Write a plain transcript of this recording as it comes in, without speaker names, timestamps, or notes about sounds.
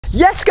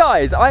Yes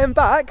guys, I am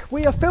back.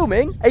 We are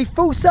filming a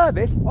full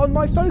service on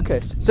my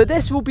Focus. So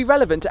this will be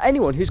relevant to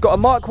anyone who's got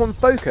a Mk1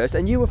 Focus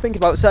and you were thinking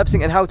about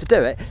servicing and how to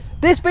do it.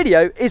 This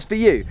video is for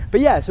you.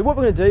 But yeah, so what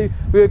we're gonna do,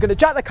 we're gonna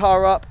jack the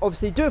car up,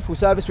 obviously do a full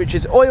service, which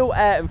is oil,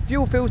 air and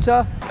fuel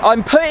filter.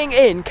 I'm putting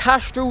in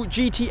Castrol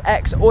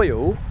GTX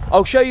oil.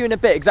 I'll show you in a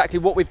bit exactly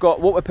what we've got,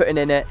 what we're putting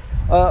in it.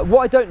 What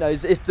I don't know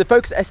is if the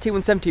Focus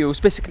ST170 will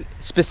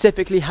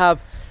specifically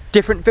have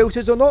different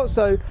filters or not,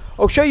 so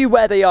I'll show you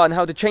where they are and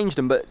how to change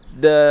them, but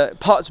the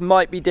parts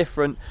might be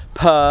different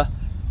per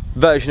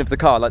version of the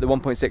car, like the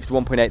 1.6, the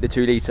 1.8, the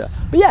 2 litre.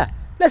 But yeah,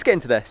 let's get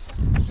into this.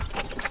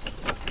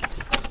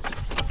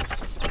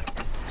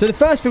 So the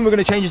first thing we're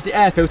going to change is the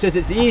air filters.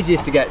 It's the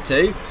easiest to get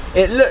to.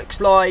 It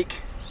looks like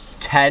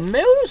 10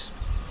 mils,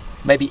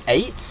 maybe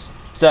 8.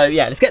 So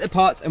yeah, let's get the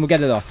parts and we'll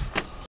get it off.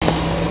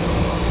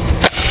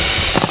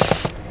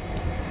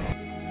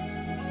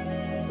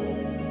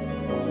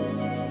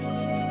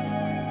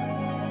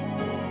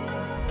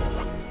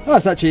 Oh,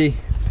 it's actually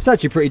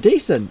pretty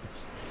decent.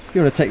 If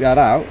you want to take that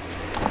out.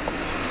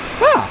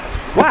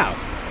 Ah, wow.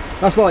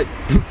 That's like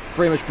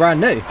pretty much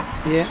brand new.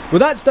 Yeah. Well,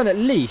 that's done at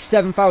least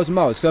 7,000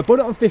 miles. So I bought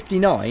it on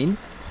 59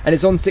 and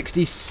it's on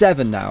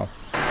 67 now.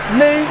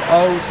 New,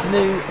 old,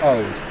 new,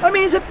 old. I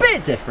mean, it's a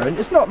bit different.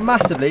 It's not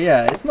massively,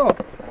 yeah. It's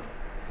not,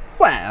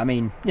 well, I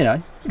mean, you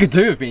know, it could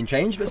do with being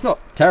changed, but it's not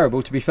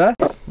terrible to be fair.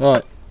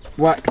 Right,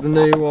 whack the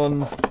new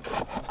one.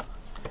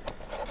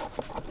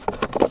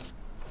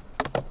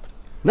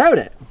 Nailed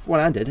it.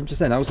 One-handed, I'm just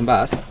saying that wasn't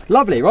bad.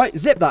 Lovely, right?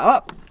 Zip that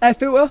up. Air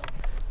filter,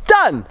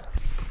 done.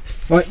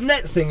 Right,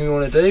 next thing we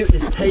want to do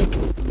is take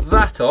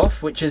that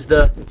off, which is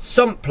the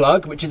sump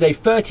plug, which is a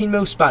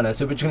 13mm spanner.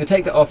 So we're just going to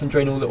take that off and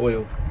drain all the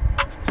oil.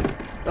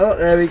 Oh,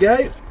 there we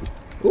go.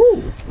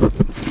 Ooh,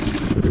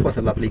 it's quite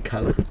a lovely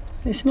colour.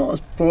 It's not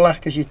as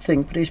black as you'd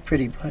think, but it's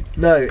pretty black.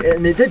 No,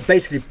 and it did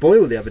basically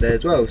boil the other day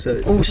as well. So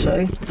it's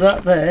also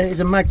that there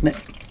is a magnet.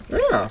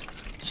 Ah.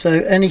 So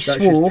any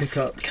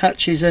swarf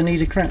catches any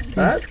of the crap. Yeah.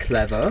 That's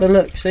clever. So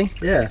look, see?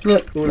 Yeah.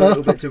 Look. All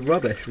little bits of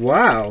rubbish.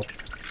 Wow.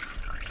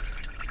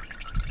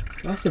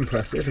 That's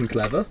impressive and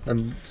clever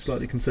and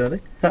slightly concerning.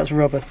 That's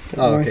rubber.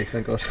 Oh, okay,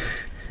 thank God.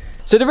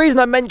 So the reason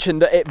I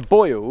mentioned that it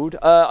boiled,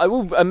 I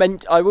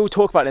will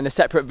talk about it in a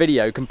separate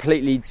video,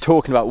 completely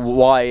talking about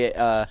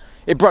why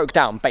it broke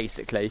down,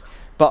 basically.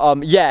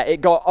 But yeah, it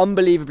got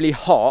unbelievably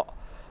hot,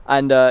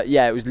 and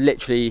yeah, it was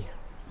literally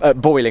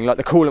boiling. Like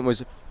the coolant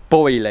was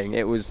boiling.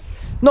 It was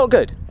not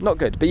good, not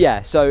good. But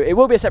yeah, so it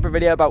will be a separate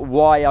video about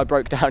why I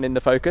broke down in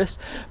the Focus.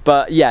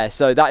 But yeah,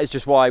 so that is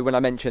just why when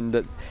I mentioned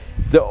that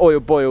the oil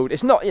boiled,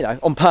 it's not, you know,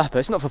 on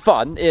purpose, not for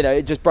fun, you know,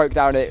 it just broke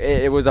down,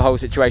 it was a whole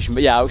situation.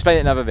 But yeah, I'll explain it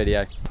in another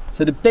video.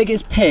 So the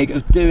biggest pig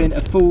of doing a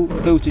full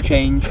filter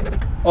change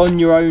on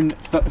your own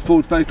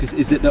Ford Focus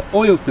is that the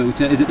oil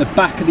filter is at the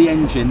back of the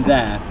engine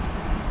there.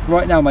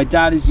 Right now my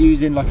dad is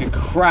using like a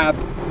crab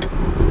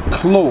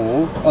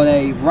claw on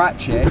a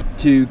ratchet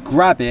to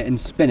grab it and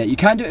spin it. You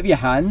can do it with your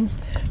hands,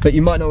 but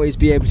you might not always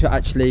be able to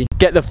actually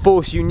get the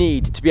force you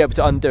need to be able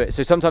to undo it.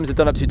 So sometimes it's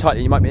done up too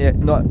tightly, you might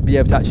not be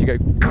able to actually go,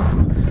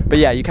 but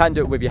yeah, you can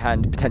do it with your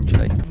hand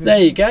potentially. There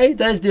you go,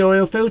 there's the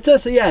oil filter.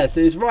 So yeah, so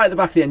it's right at the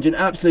back of the engine,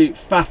 absolute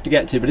faff to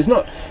get to, but it's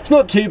not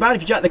too bad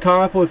if you jack the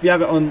car up or if you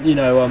have it on, you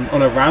know,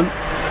 on a ramp.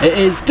 It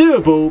is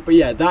doable, but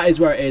yeah, that is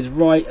where it is,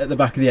 right at the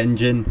back of the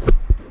engine.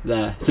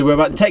 There. So we're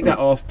about to take that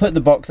off, put the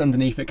box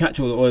underneath it,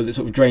 catch all the oil that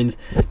sort of drains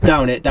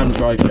down the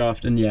drive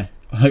shaft, and yeah,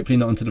 hopefully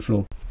not onto the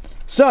floor.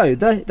 So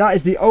that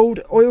is the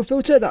old oil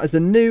filter, that is the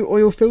new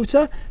oil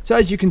filter. So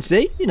as you can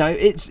see, you know,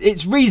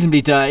 it's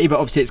reasonably dirty, but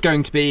obviously it's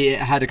going to be,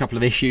 it had a couple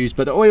of issues,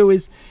 but the oil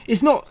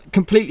it's not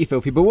completely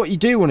filthy. But what you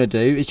do want to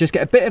do is just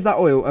get a bit of that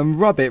oil and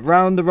rub it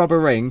round the rubber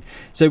ring,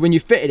 so when you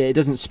fitted it, it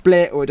doesn't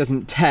split or it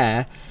doesn't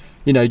tear.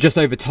 You know, just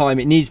over time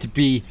it needs to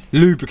be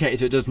lubricated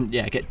so it doesn't,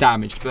 yeah, get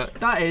damaged. But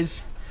that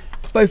is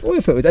both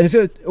oil filters, and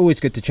it's always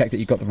good to check that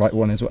you've got the right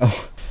one as well.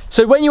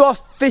 So when you are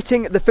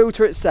fitting the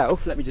filter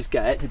itself, let me just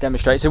get it to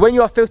demonstrate. So when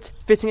you are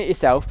fitting it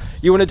yourself,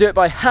 you want to do it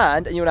by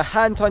hand, and you want to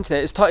hand tighten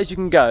it as tight as you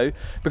can go,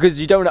 because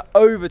you don't want to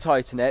over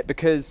tighten it,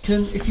 because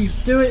if you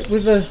do it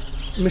with a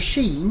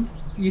machine,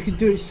 you can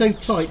do it so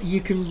tight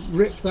you can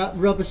rip that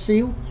rubber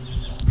seal,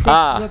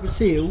 rubber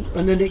seal,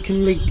 and then it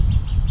can leak.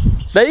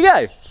 There you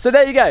go. So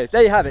there you go.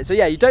 There you have it. So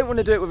yeah, you don't want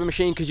to do it with a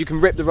machine because you can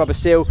rip the rubber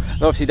seal,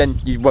 and obviously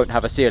then you won't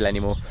have a seal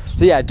anymore.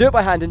 So yeah, do it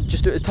by hand and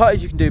just do it as tight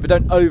as you can do, but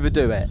don't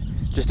overdo it.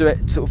 Just do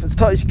it sort of as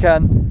tight as you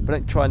can, but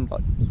don't try and,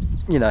 like,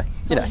 you know.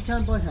 Tight as you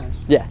can by hand.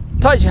 Yeah,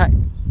 tight as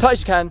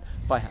you can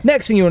by hand.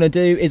 Next thing you want to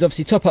do is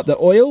obviously top up the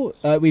oil.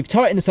 We've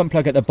tightened the sump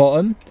plug at the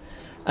bottom,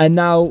 and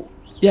now,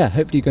 yeah,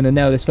 hopefully you're going to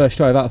nail this first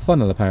try without a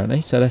funnel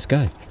apparently. So let's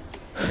go.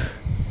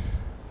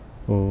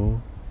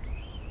 Oh.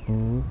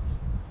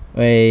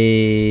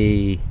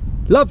 Hey,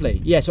 lovely.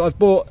 Yeah, so I've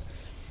bought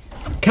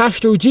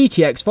Castrol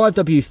GTX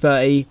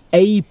 5W30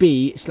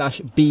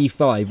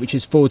 AB/B5, which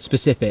is Ford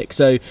specific.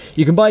 So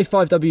you can buy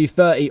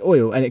 5W30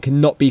 oil and it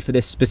cannot be for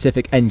this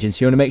specific engine.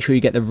 So you want to make sure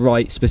you get the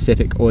right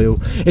specific oil.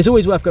 It's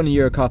always worth going to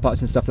Euro car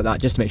parts and stuff like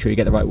that just to make sure you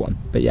get the right one.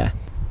 But yeah.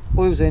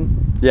 Oil's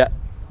in. Yeah.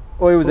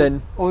 Oil's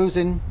in. Oil's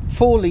in.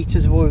 4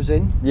 litres of oil's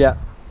in. Yeah.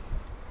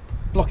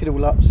 Block it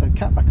all up, so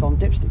cap back on,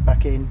 dipstick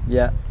back in.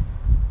 Yeah.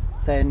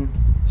 Then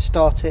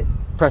start it.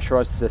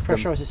 Pressurise the system.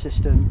 Pressurise the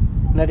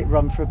system. Let it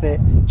run for a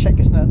bit. Check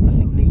there's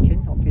nothing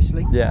leaking,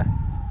 obviously. Yeah.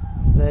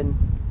 Then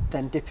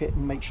dip it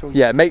and make sure.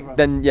 Yeah.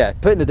 Putting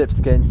the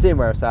dipstick in, seeing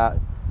where it's at,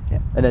 yeah.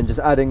 And then just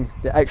adding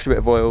the extra bit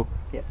of oil.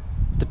 Yeah.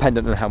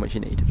 Dependent on how much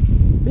you need.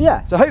 But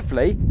yeah, so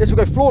hopefully this will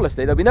go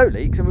flawlessly. There'll be no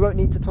leaks and we won't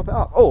need to top it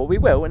up. Or we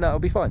will, and that'll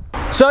be fine.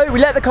 So we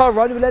let the car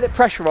run, we let it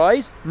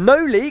pressurise,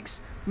 no leaks,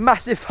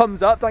 massive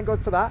thumbs up, thank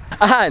God for that.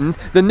 And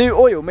the new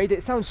oil made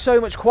it sound so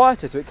much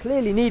quieter, so it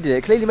clearly needed it.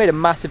 It clearly made a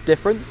massive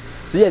difference.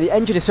 So yeah, the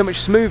engine is so much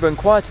smoother and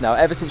quieter now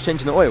ever since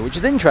changing the oil, which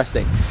is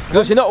interesting. Because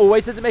obviously not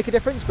always does it make a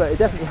difference, but it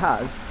definitely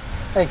has.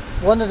 Hey,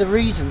 one of the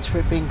reasons for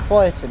it being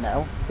quieter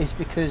now is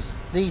because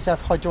these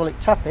have hydraulic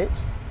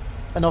tappets,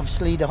 and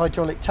obviously the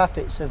hydraulic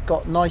tappets have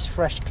got nice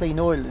fresh clean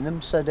oil in them,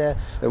 so they're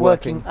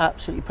working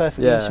absolutely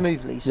perfectly and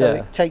smoothly, so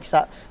it takes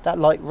that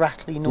light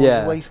rattly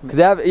noise away from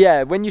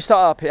it. When you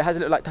start up it has a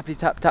little like tappity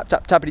tap tap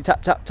tap tappity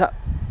tap tap tap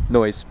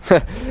noise.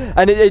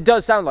 And it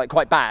does sound like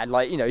quite bad,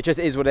 like, you know, it just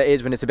is what it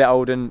is when it's a bit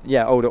old and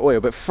older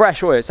oil, but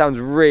fresh oil, it sounds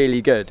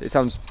really good. It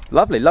sounds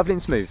lovely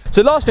and smooth.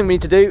 So last thing we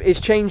need to do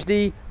is change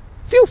the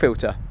fuel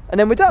filter, and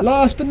then we're done.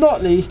 Last but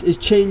not least is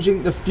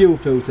changing the fuel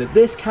filter.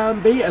 This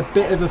can be a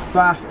bit of a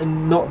faff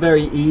and not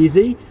very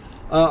easy.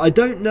 I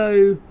don't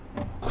know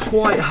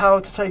quite how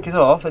to take it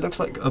off. It looks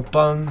like a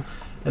bung,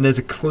 and there's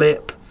a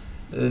clip,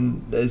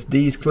 and there's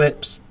these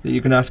clips that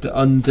you're gonna have to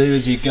undo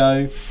as you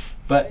go.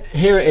 But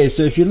here it is.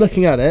 So if you're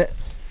looking at it,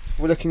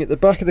 we're looking at the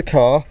back of the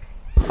car,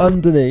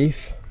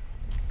 underneath,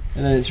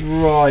 and then it's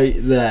right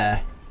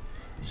there.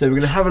 So we're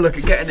gonna have a look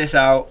at getting this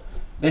out.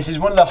 This is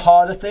one of the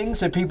harder things,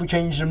 so people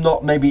change them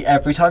not maybe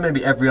every time,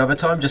 maybe every other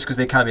time, just because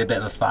they can be a bit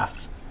of a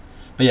faff.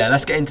 But yeah,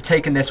 let's get into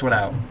taking this one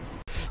out.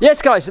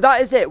 Yes guys, so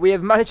that is it. We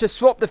have managed to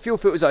swap the fuel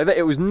filters over.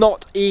 It was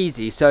not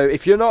easy, so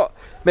if you're not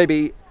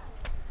maybe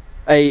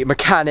a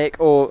mechanic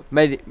or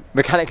maybe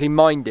mechanically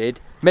minded,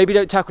 maybe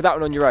don't tackle that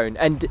one on your own.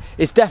 And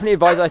it's definitely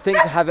advised, I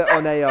think, to have it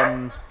on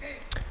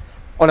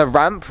a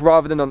ramp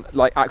rather than on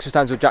like axle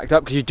stands or jacked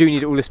up, because you do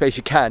need all the space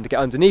you can to get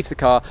underneath the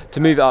car to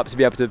move it up to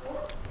be able to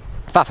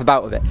faff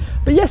about with it.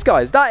 But yes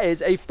guys, that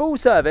is a full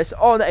service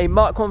on a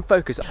Mk1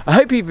 Focus. I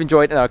hope you've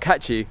enjoyed, and I'll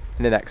catch you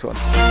in the next one.